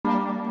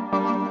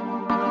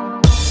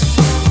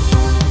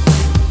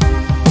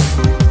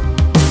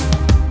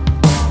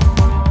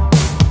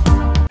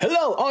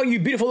you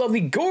beautiful,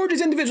 lovely,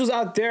 gorgeous individuals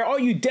out there, all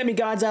you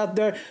demigods out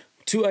there,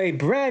 to a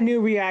brand new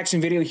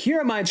reaction video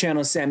here on my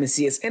channel, Sam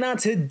CS. And on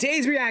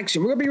today's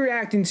reaction, we're going to be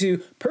reacting to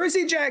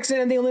Percy Jackson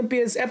and the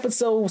Olympians,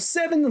 episode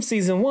 7 of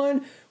season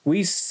 1.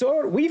 We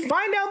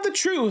find out the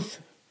truth,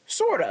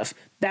 sort of.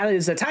 That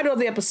is the title of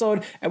the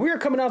episode, and we are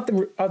coming off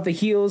the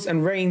heels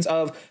and reins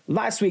of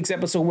last week's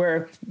episode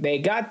where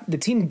the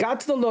team got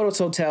to the Lotus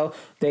Hotel.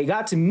 They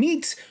got to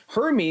meet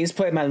Hermes,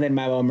 played by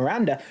Lin-Manuel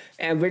Miranda,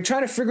 and we're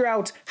trying to figure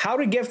out how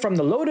to get from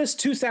the Lotus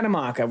to Santa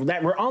Monica.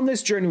 That we're on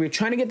this journey. We're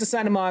trying to get to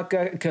Santa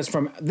Monica because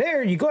from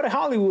there you go to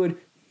Hollywood.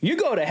 You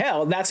go to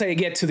hell. That's how you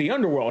get to the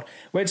underworld,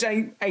 which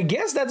I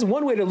guess that's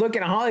one way to look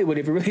at Hollywood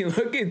if you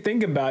really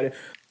think about it.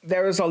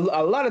 There was a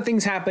lot of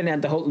things happen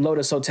at the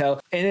Lotus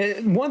Hotel.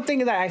 And one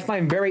thing that I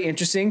find very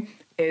interesting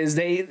is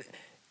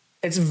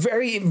it's a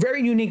very,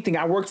 very unique thing.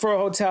 I worked for a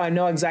hotel. I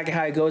know exactly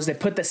how it goes. They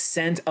put the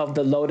scent of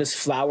the lotus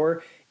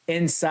flower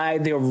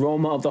inside the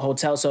aroma of the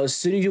hotel. So as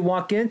soon as you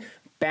walk in,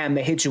 bam,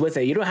 they hit you with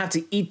it. You don't have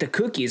to eat the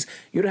cookies.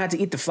 You don't have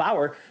to eat the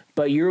flower,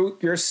 but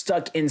you're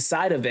stuck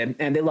inside of it.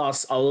 And they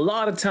lost a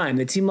lot of time.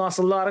 The team lost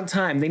a lot of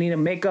time. They need to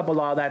make up a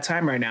lot of that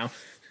time right now.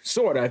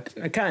 Sort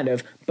of, kind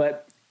of,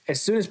 but as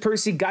soon as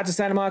Percy got to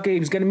Santa Monica, he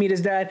was going to meet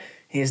his dad.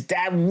 His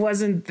dad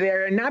wasn't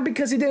there, not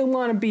because he didn't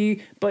want to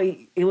be, but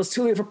it was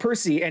too late for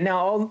Percy. And now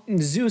all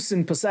Zeus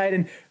and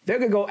Poseidon, they're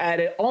going to go at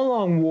it. All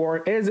along war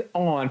is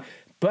on.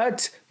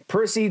 But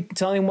Percy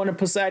telling one of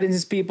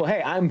Poseidon's people,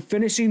 hey, I'm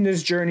finishing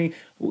this journey.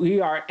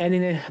 We are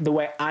ending it the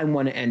way I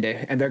want to end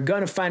it. And they're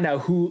going to find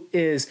out who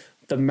is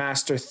the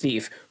master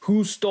thief,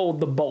 who stole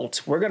the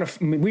bolt.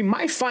 We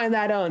might find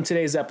that out in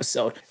today's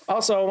episode.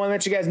 Also, I want to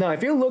let you guys know,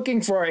 if you're looking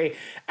for a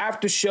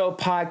after show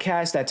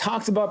podcast that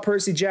talks about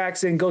Percy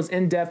Jackson, goes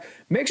in depth,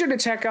 make sure to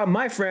check out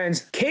my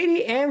friends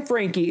Katie and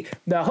Frankie,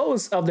 the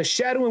hosts of the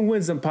Shadow and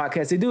Wisdom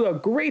podcast. They do a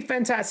great,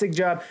 fantastic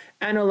job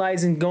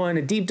analyzing, going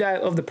a deep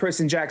dive of the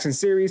Percy Jackson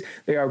series.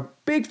 They are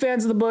big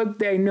fans of the book.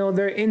 They know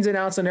their ins and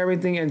outs on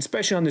everything, and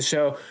especially on the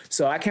show.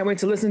 So I can't wait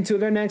to listen to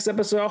their next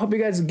episode. I hope you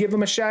guys give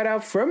them a shout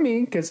out from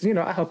me, because, you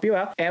know, I help you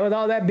out. And with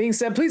all that being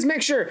said, please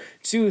make sure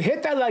to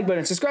hit that like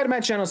button, subscribe to my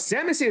channel,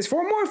 Sam CS,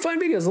 for more fun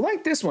videos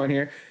like this one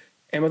here.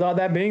 And with all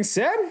that being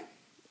said,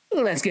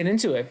 let's get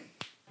into it.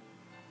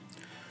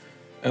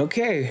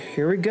 Okay,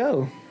 here we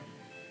go.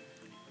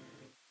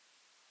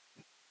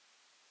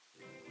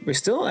 We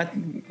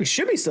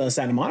should be still in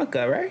Santa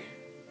Monica, right?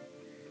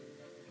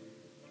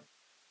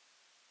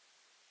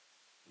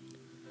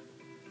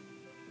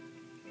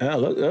 Oh,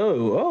 look.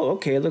 Oh,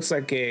 okay. It looks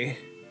like a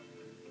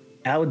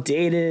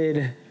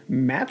outdated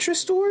mattress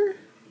store.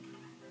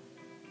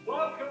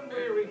 Welcome,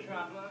 weary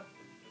traveler.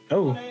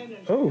 Oh,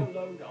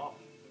 Load off.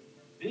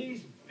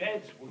 These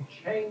beds will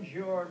change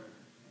your.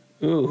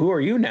 Ooh, who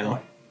are you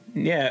now?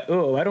 Yeah.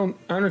 Oh, I don't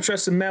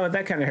trust a man with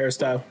that kind of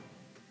hairstyle.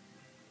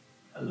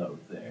 Hello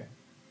there.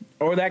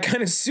 Or that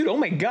kind of suit. Oh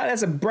my God,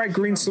 that's a bright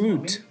green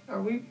suit.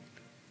 Are we?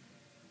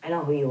 I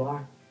know who you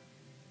are.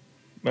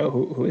 Oh,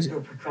 who is it?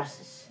 You're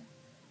Procrustes,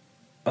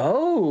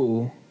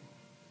 Oh.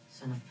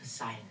 son of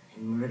Poseidon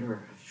and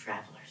murderer of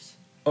travelers.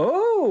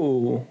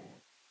 Oh.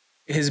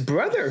 His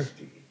brother.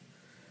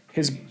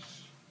 His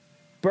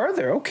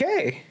brother,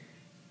 okay.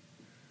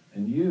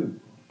 And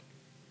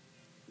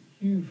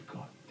you've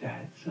got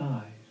Dad's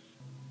eyes.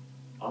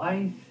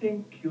 I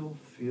think you'll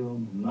feel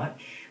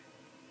much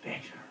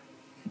better.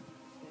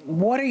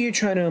 What are you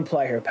trying to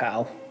imply here,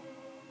 pal?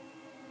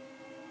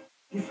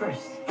 You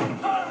first.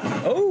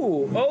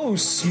 Oh,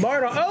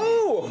 smart.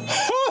 Oh,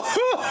 ho,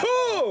 ho,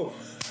 ho.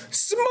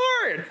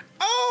 Smart.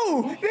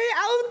 Oh, they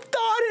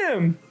outthought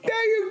him.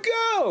 There you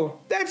go.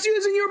 That's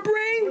using your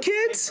brain,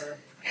 kids.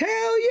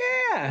 Hell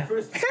yeah.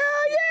 Hell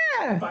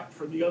yeah. Back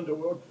from the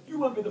underworld. You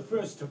won't be the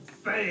first to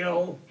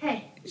fail.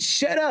 Hey,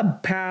 Shut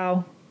up,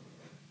 pal.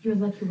 you're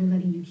lucky we're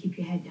letting you keep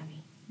your head,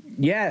 dummy.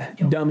 Yeah,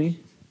 dummy.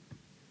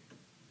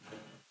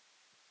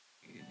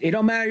 It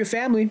don't matter your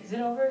family. Is it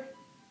over?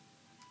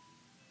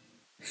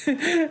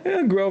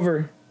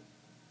 Grover.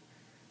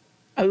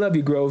 I love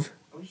you, Grove.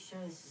 Are we sure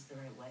this is the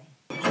right way?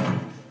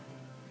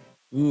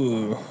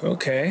 Ooh,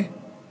 okay.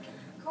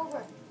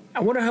 Cobra. I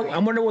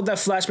wonder what that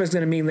flashback's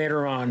gonna mean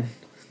later on.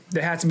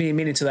 There has to be a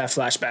meaning to that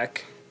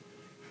flashback.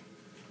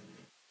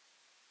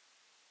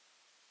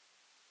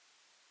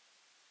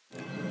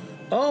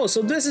 Oh,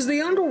 so this is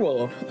the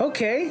underworld.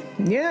 Okay,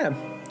 yeah.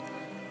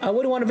 I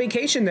wouldn't want a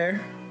vacation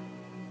there.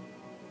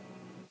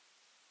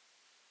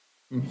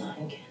 Not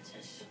in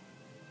Kansas.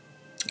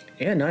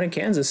 Yeah, not in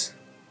Kansas.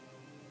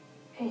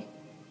 Hey,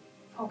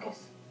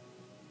 focus.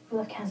 We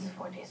left Kansas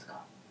 4 days ago.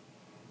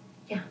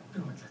 Yeah,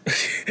 no,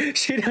 it's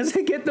She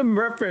doesn't get the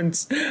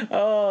reference.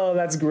 Oh,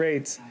 that's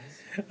great.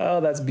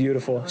 Oh, that's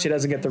beautiful. She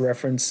doesn't get the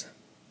reference.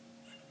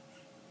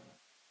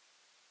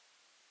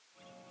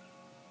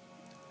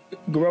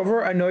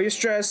 Grover, I know you're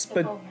stressed,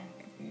 but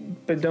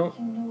don't.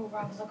 Taking new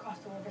arrivals across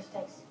the river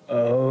Styx.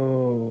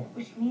 Oh,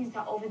 Which means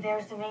that over there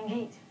is the main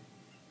gate.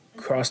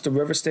 cross the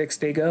river Styx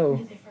they go.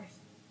 Get there first.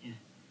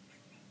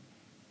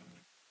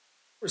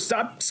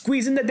 Stop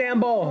squeezing the damn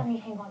Let ball. me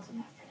hang on to that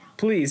for now.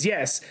 Please,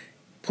 yes.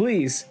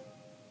 Please.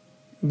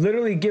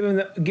 Literally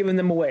giving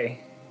them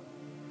away.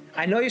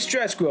 I know you're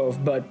stressed,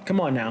 Grove, but come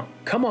on now.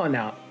 Come on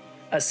now.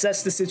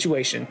 Assess the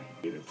situation.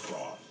 Get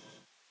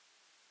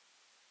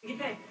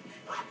back.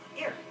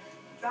 Here,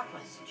 drop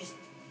us. Just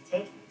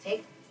take,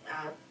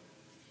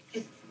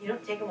 just,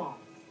 take them all.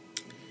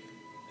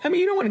 I mean,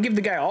 you don't want to give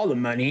the guy all the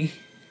money.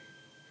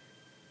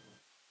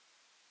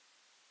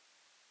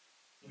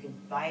 You can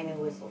buy a new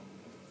whistle.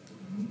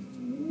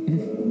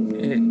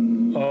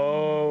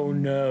 Oh,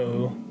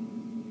 no.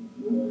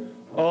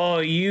 Oh,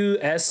 you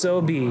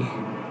SOB.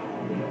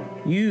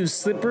 You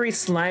slippery,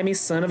 slimy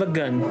son of a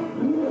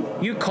gun.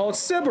 You called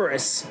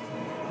Cerberus.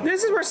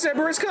 This is where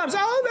Cerberus comes.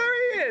 Oh,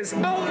 there he is.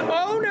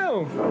 Oh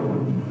no.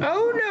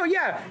 Oh, no,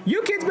 yeah.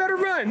 You kids better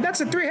run.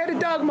 That's a three-headed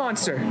dog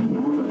monster.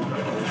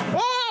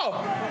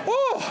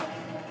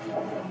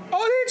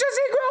 Oh, did he just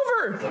see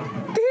Grover?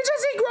 Did he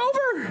just see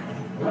Grover?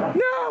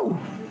 No.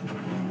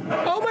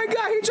 Oh, my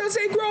God, he just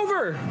ate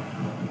Grover.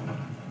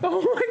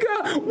 Oh, my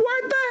God.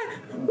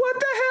 What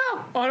the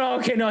hell? Oh, no,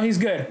 okay, no, he's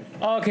good.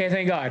 Okay,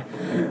 thank God.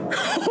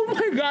 Oh,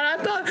 my God,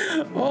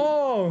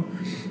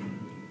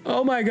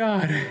 oh, my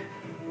God.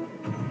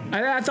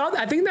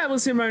 I think that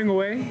was him running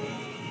away.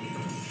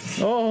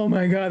 Oh,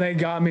 my God, that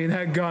got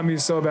me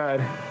so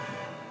bad.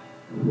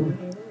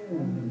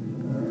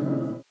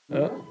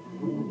 Oh.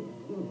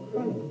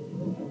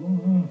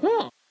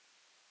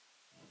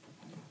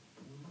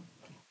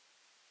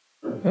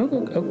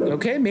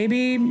 Okay,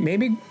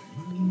 maybe.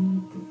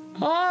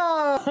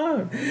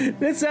 Oh,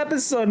 this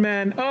episode,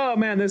 man. Oh,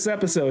 man, this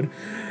episode.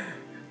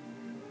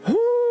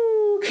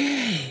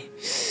 Okay.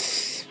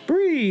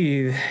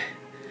 Breathe.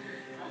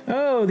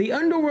 Oh, the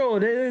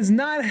Underworld is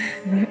not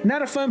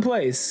a fun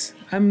place.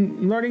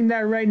 I'm learning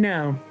that right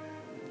now.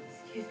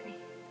 Excuse me.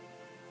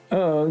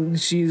 Oh,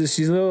 she's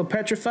a little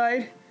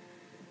petrified.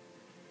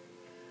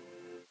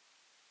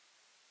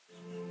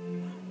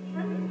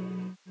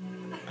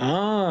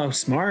 Oh,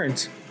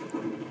 smart.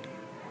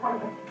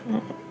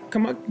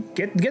 Come on,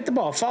 get the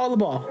ball. Follow the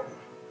ball.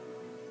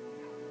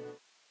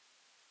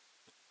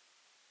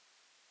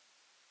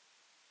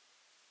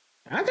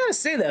 I gotta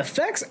say, the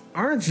effects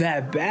aren't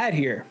that bad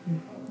here.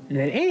 And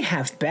it ain't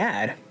half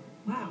bad.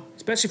 Wow.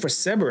 Especially for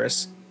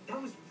Cerberus. That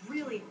was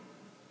really...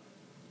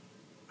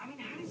 I mean,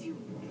 how did you...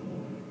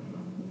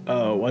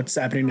 Oh, what's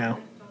happening now?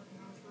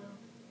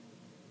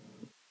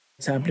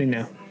 What's happening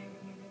now?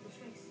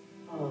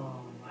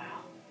 Oh,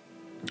 wow.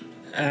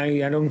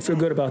 I don't feel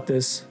good about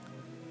this.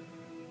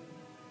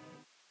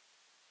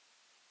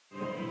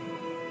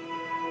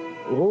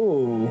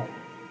 Oh.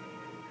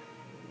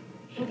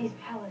 Hades'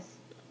 palace.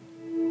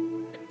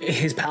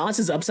 His palace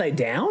is upside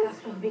down? That's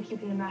supposed to be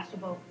keeping the master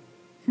boat.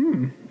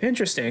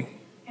 Interesting.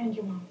 And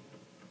your mom.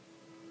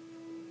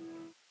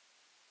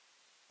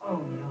 Oh,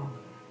 no.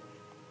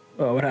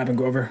 Oh, what happened,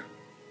 Grover?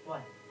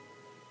 What?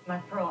 My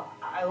pearl.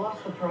 I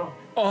lost the pearl.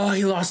 Oh,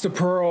 he lost the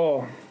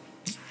pearl.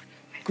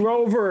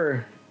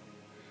 Grover.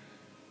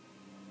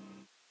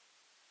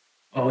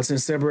 Oh, it's in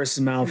Cerberus'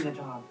 mouth. The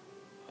dog.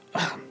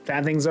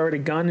 That thing's already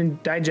gone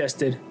and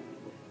digested.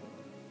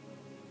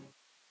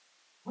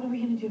 What are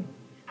we gonna do?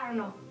 I don't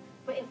know.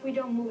 But if we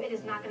don't move, it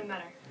is not going to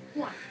matter.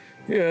 Come on.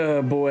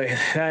 Oh, boy.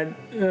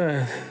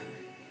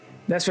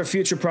 That's for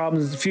future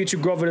problems, future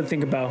Grover to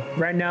think about.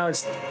 Right now,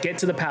 it's get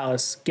to the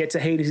palace. Get to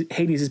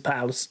Hades'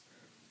 palace.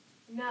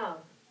 No.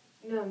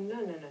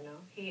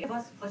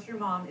 Plus your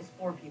mom is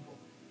 4 people.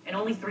 And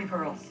only 3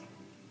 pearls.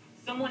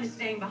 Someone is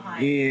staying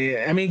behind.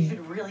 Yeah, I mean... It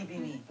should really be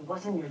me. It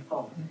wasn't your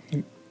fault.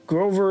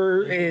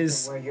 Grover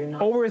is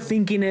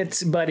overthinking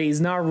it, but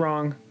he's not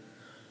wrong.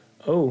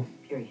 Oh.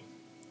 Period.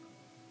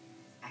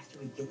 After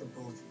we get the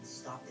bullets and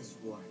stop this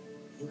war,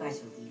 you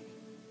guys are leaving.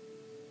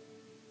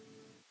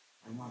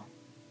 My mom.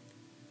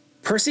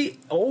 Percy,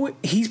 oh,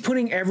 he's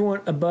putting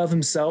everyone above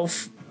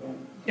himself.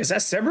 Is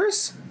that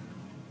Cerberus?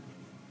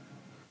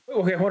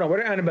 Okay, hold on.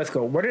 Where did Annabeth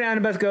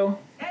go?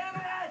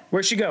 Annabeth!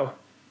 Where'd she go?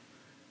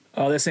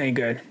 Oh, this ain't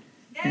good.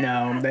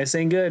 No, this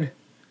ain't good.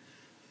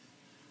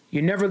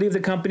 You never leave the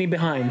company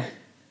behind.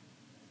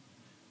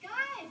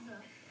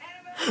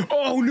 Guys!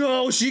 Oh,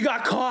 no, she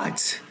got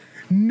caught.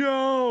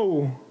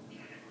 No.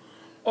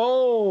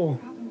 Oh.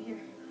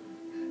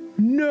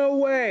 No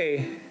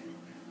way.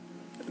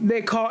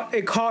 It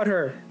caught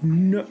her.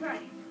 No.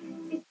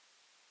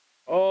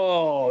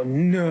 Oh,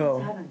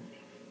 no.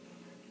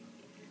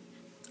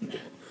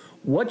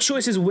 What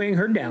choice is weighing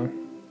her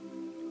down?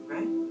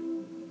 Right?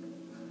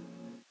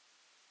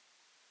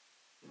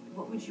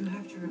 What would you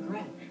have to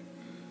regret?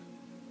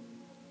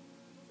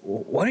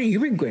 What are you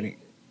regretting?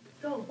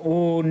 Go.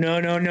 Oh,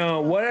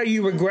 no. What are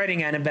you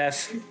regretting,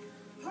 Annabeth?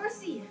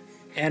 Percy!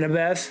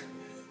 Annabeth?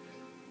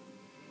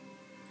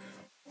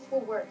 This will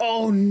work.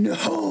 Oh,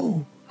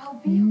 no. I'll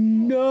be okay.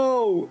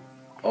 No.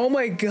 Oh,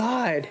 my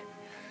God.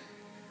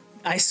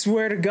 I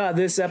swear to God,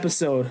 this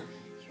episode.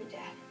 Your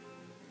dad.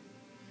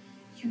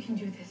 You can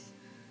do this.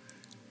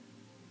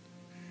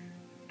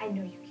 I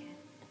know you can.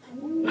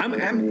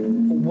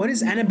 What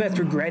is Annabeth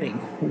regretting?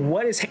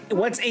 What's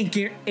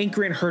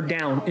anchoring her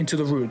down into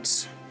the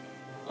roots?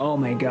 Oh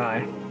my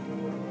God.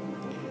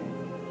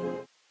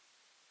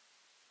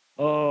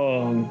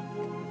 Oh,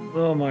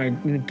 oh my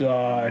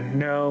God.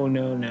 No,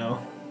 no,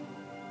 no.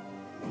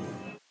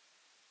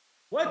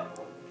 What?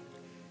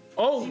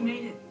 Oh. She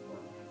made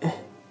it.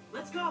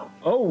 Let's go.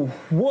 Oh,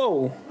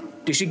 whoa.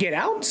 Did she get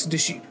out?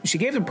 She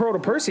gave the pearl to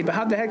Percy, but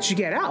how the heck did she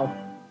get out?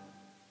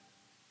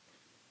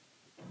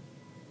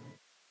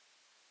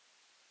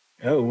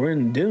 Oh, we're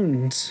in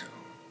Dunes.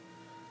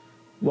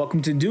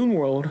 Welcome to Dune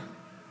World.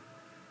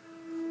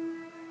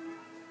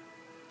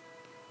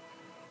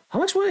 How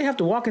much will they have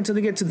to walk until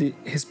they get to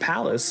his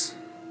palace?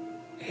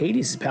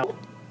 Hades' palace.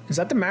 Is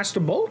that the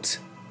Master Bolt?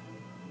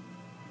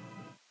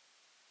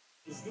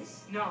 Is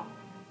this? No,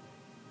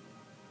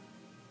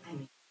 I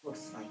mean,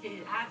 looks like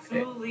it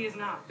absolutely is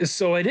not.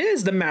 So it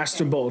is the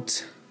Master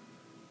Bolt.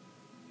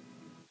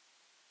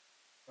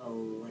 Oh,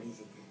 what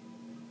is it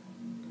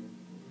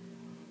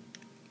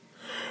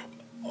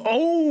then?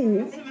 Oh,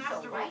 It's a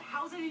master right?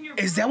 How's it in your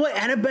is that what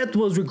Annabeth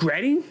was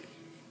regretting?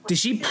 Did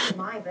she? This is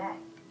my bag.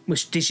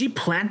 Did she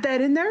plant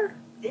that in there?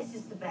 This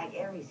is the bag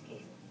Ares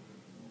gave.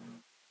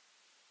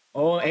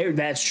 Oh,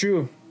 that's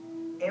true.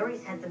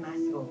 Ares had the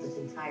Master Bolt this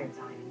entire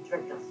time and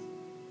tricked us.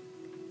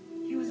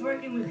 He was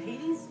working with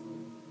Hades?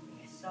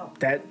 Yes, so.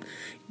 That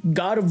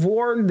god of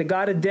war, the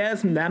god of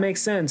death, that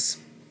makes sense.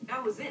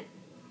 That was it.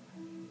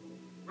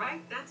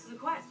 Right? That's the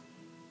quest.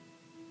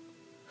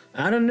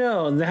 I don't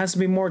know. There has to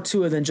be more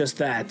to it than just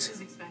He that. was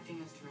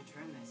expecting us to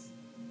return this.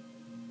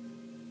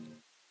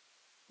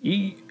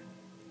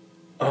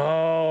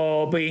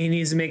 Oh, but he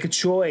needs to make a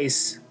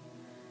choice.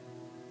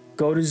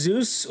 Go to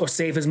Zeus or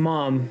save his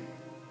mom.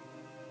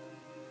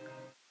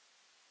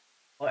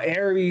 Well,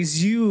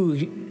 Ares,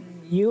 you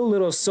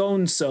little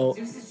so-and-so.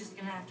 Zeus is just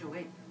gonna have to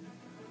wait.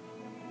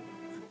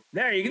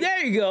 There you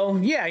go.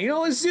 Yeah, you know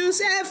what,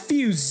 Zeus? F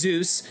you,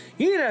 Zeus.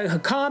 You need to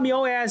calm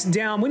your ass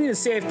down. We need to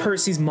save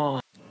Percy's mom.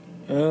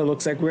 Oh,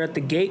 looks like we're at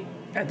the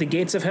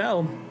gates of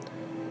hell.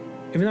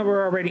 Even though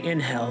we're already in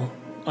hell,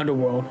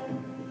 Underworld.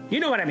 You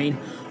know what I mean.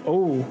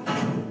 Oh.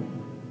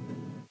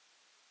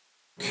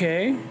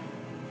 Okay.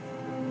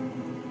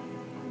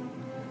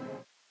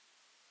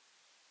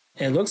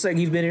 It looks like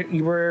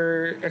you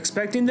were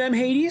expecting them,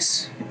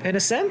 Hades, in a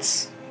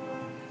sense.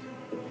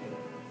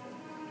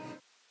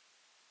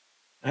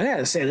 I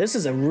gotta say, this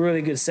is a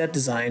really good set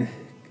design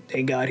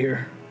they got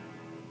here.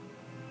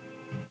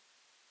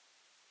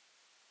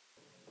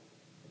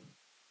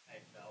 Hey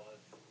fellas,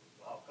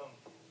 welcome.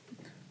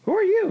 Who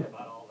are you?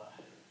 About all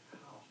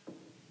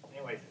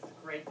anyways, it's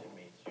great to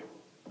meet you.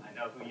 I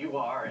know who you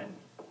are and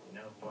you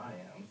know who I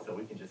am, so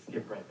we can just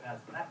skip right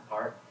past that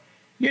part.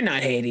 You're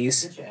not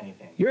Hades. Get you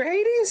anything? You're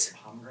Hades?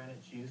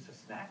 Pomegranate juice, a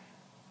snack?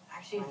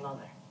 Actually, my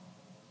mother.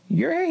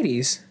 You're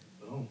Hades.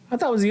 Boom. I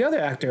thought it was the other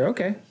actor.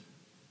 Okay.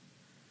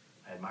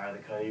 I admire the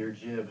cut of your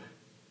jib.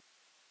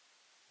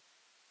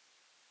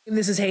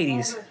 This is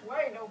Hades.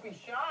 Way, don't be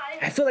shy.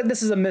 I feel like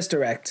this is a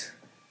misdirect.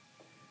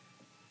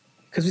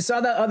 Because we saw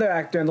that other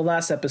actor in the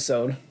last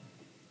episode.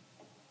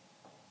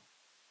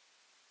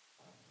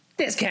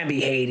 This can't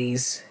be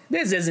Hades.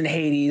 This isn't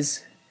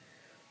Hades.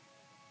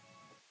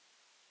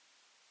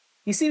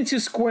 He seemed too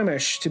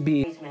squirmish to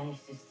be. Ares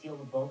managed to steal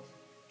the bolt,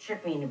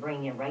 trick me into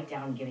bringing it right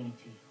down and giving it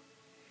to you.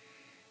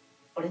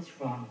 But it's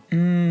wrong.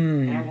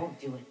 And I won't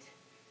do it.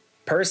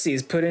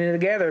 Percy's putting it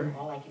together.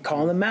 All I can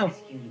Calling do them is out. ask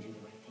you to do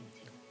the right thing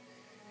too.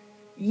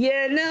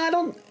 Yeah, no, I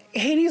don't.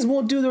 Hades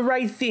won't do the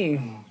right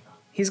thing.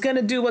 He's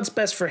gonna do what's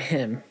best for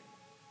him.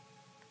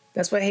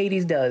 That's what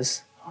Hades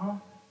does. Huh?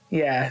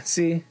 Yeah,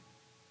 see?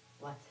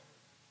 What?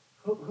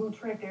 Who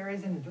tricked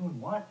Ares into doing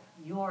what?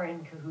 You're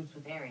in cahoots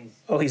with Ares.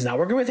 Oh, he's not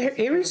working with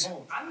Ares?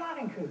 I'm not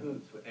in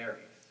cahoots with Ares.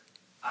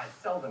 I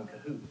seldom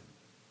cahoot.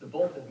 The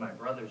Bolt is my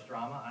brother's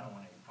drama. I don't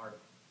want any part of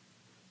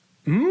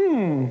it.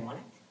 You want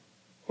it?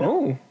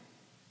 Oh.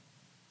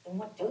 Then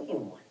what do you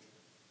want?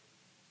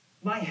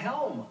 My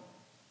helm!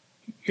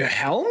 Your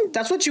helm?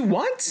 That's what you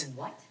want?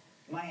 What?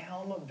 My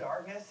helm of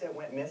darkness, it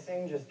went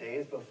missing just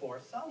days before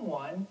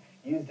someone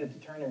used it to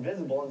turn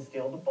invisible and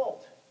steal the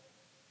bolt.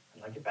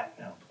 I'd like it back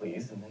now,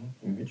 please, and then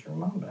you get your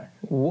mom back.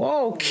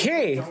 Whoa,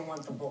 okay. You don't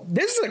want the bolt.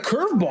 This is a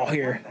curveball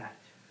here. That.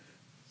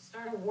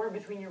 Start a war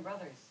between your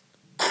brothers.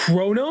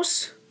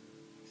 Kronos?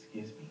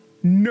 Excuse me?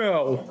 You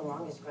No. have the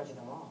longest grudge of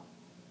them all.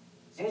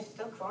 Zeus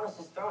took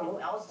Kronos' throne. Who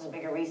else has a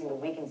bigger reason to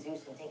weaken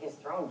Zeus and take his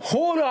throne back?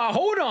 Hold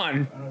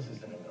on. Kronos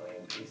is in a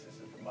million pieces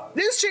at the bottom.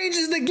 This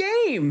changes the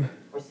game.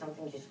 Or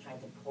something just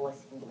tried to pull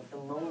us into it the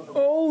moment the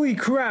Holy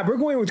crap, we're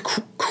going with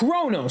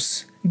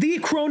Kronos. The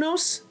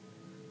Kronos?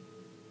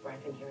 where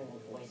I've been hearing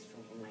a voice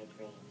from in my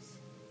dreams,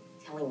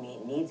 telling me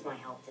it needs my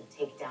help to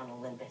take down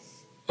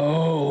Olympus.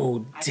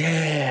 Oh, I tried to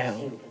ask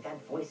damn. you, but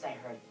that voice I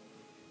heard,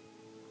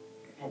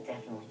 that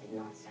definitely did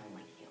not sound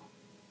like you.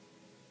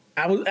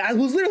 I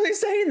was literally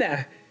saying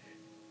that.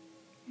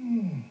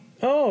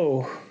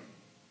 Oh.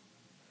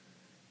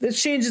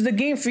 This changes the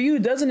game for you,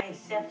 doesn't I it?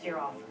 accept your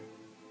offer.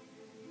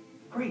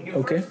 Great. Your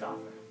Okay. first offer.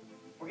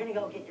 We're gonna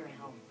go get your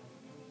helm.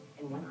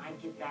 And when I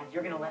get back,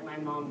 you're gonna let my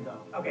mom go.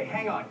 Okay,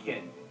 hang on,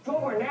 kid. Go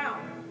over now.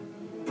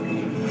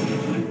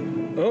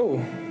 Oh.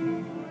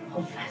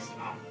 Hold fast.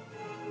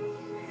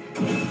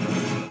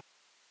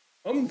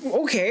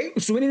 Okay,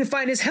 so we need to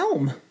find his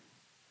helm.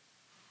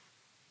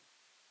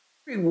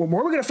 Where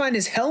are we gonna find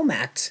his helm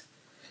at?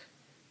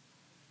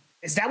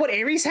 Is that what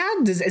Ares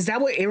had? Is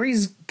that what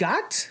Ares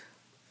got?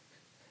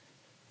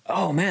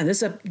 Oh man,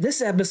 this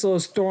episode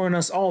is throwing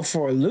us all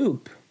for a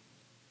loop.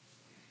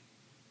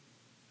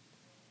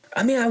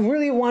 I mean, I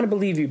really want to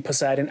believe you,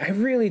 Poseidon. I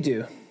really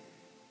do.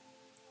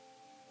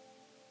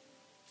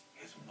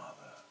 His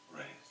mother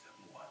raised him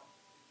well.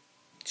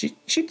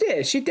 She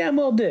did. She damn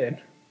well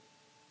did.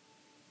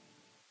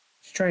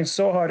 She's trying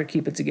so hard to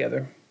keep it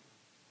together.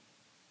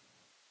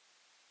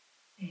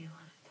 Do you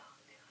want to talk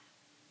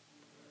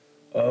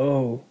to him?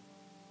 Oh.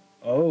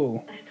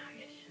 Oh. I know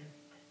you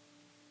shouldn't, but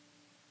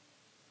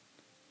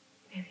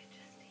maybe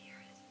just to hear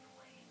his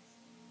voice.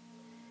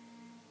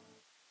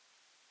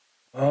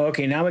 Oh,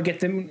 okay, now we get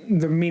the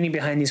meaning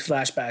behind these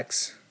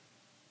flashbacks.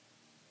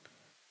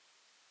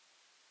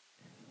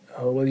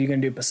 Oh, what are you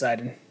gonna do,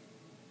 Poseidon?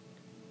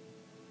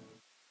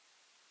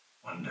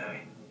 One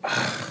day.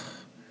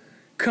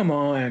 Come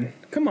on.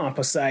 Come on,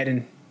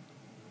 Poseidon.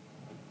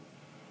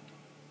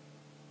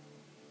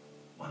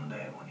 One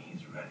day when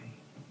he's ready.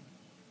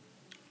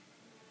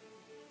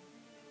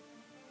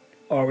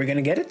 Oh, are we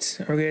gonna get it?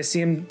 Are we gonna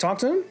see him talk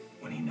to him?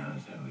 When he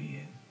knows who he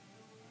is.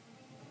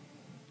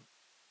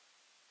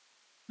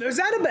 There's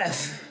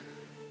Annabeth.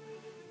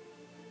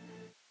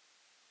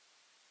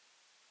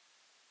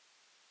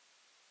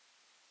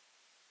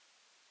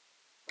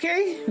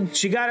 Okay,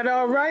 she got it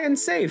all right and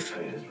safe.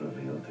 Fate has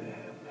revealed to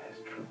him his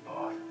true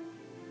path.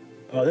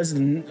 Oh, this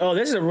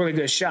is a really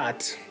good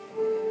shot.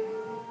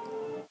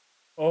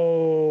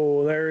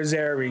 Oh, there's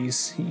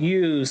Ares.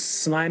 You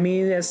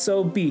slimy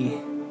SOB.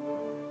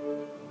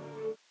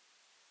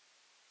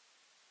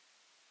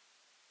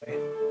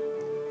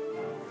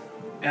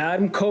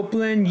 Adam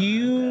Copeland,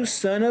 you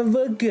son of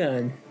a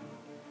gun.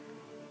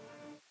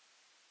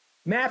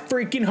 Matt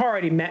freaking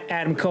Hardy,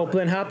 Adam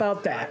Copeland. How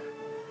about that?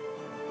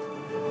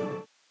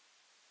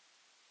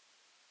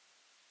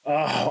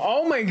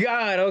 Oh my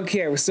God.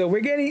 Okay, so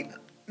we're getting...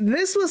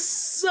 This was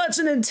such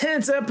an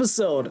intense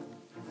episode.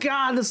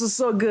 God, this was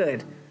so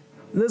good.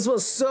 This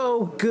was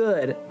so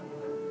good.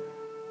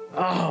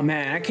 Oh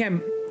man, I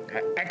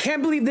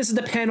can't believe this is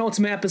the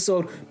penultimate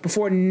episode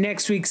before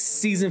next week's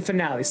season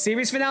finale.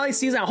 Series finale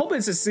season? I hope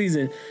it's a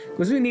season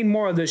because we need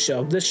more of this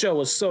show. This show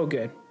was so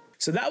good.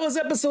 So that was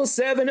episode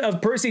 7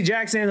 of Percy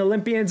Jackson and the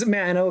Olympians.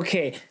 Man,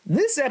 okay.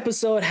 This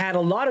episode had a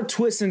lot of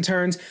twists and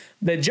turns.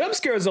 The jump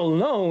scares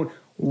alone,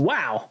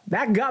 wow,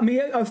 that got me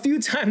a few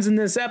times in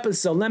this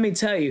episode, let me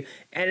tell you.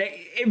 And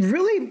it's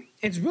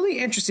really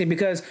interesting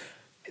because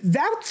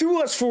that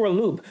threw us for a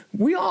loop.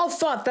 We all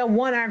thought that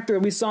one actor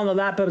we saw in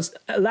the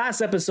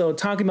last episode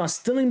talking about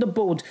stealing the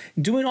boat,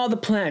 doing all the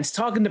plans,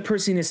 talking to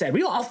Percy in his head.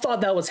 We all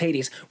thought that was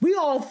Hades. We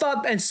all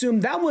thought and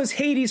assumed that was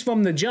Hades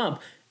from the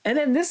jump. And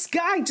then this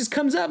guy just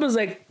comes up and is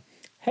like,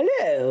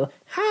 hello,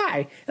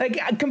 hi. Like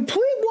a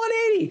complete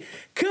 180.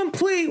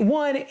 Complete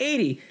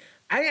 180.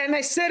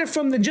 I said it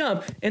from the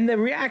jump in the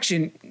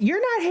reaction. You're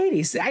not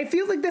Hades. I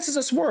feel like this is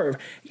a swerve.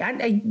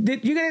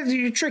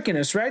 You're tricking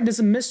us, right? This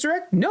is a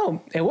misdirect?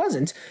 No, it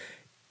wasn't.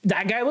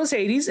 That guy was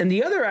Hades, and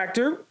the other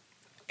actor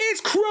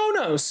is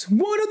Kronos,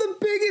 one of the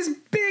biggest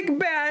big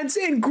bads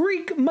in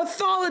Greek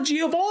mythology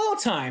of all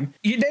time.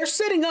 They're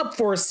setting up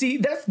for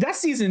that's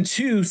season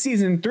 2,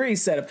 season 3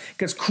 setup,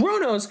 because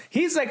Kronos,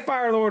 he's like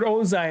Fire Lord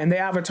Ozai in the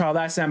Avatar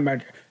Last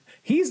Airbender.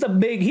 He's a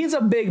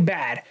big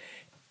bad.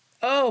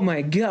 Oh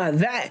my God,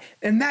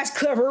 that's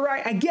clever,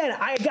 right? Again,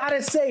 I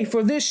gotta say,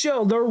 for this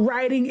show, the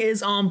writing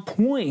is on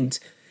point,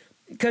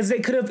 because they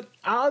could have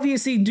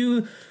obviously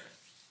do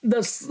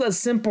the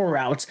simple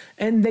route,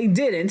 and they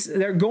didn't.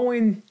 They're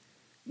going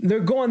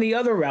the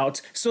other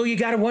route. So you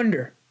gotta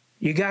wonder.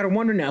 You gotta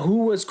wonder now, who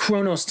was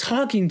Kronos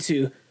talking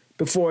to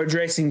before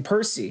addressing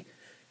Percy?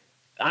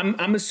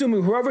 I'm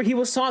assuming whoever he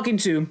was talking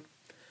to,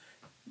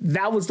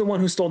 that was the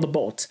one who stole the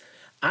bolt.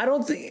 I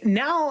don't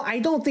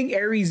think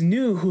Ares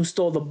knew who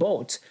stole the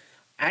boat.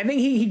 I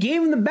think he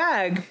gave him the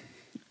bag,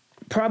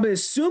 probably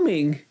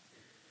assuming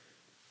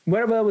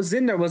whatever was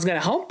in there was gonna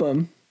help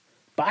him.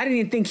 But I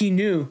didn't think he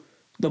knew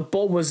the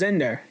boat was in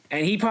there,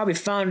 and he probably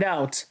found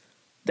out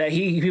that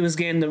he was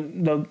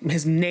getting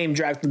his name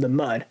dragged through the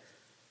mud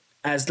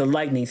as the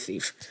lightning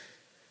thief.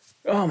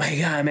 Oh my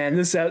God, man,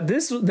 this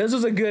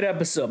was a good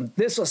episode.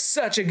 This was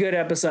such a good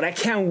episode. I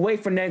can't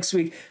wait for next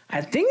week.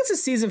 I think it's a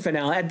season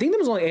finale. I think there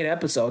was only 8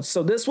 episodes,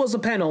 so this was the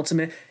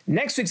penultimate.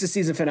 Next week's the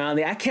season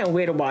finale. I can't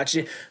wait to watch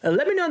it.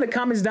 Let me know in the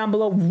comments down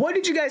below, what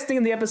did you guys think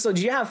of the episode?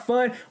 Did you have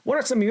fun? What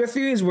are some of your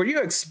theories? Were you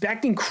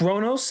expecting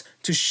Kronos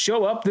to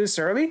show up this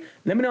early?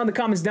 Let me know in the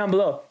comments down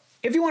below.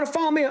 If you want to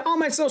follow me on all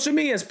my social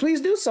medias,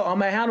 please do so. All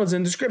my handles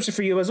in the description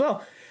for you as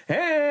well.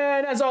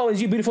 And as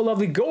always, you beautiful,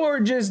 lovely,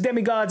 gorgeous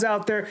demigods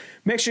out there,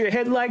 make sure you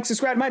hit like,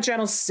 subscribe to my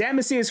channel, Sam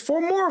Macias, for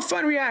more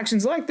fun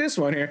reactions like this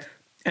one here.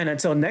 And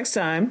until next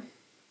time,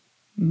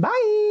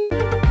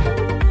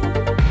 bye!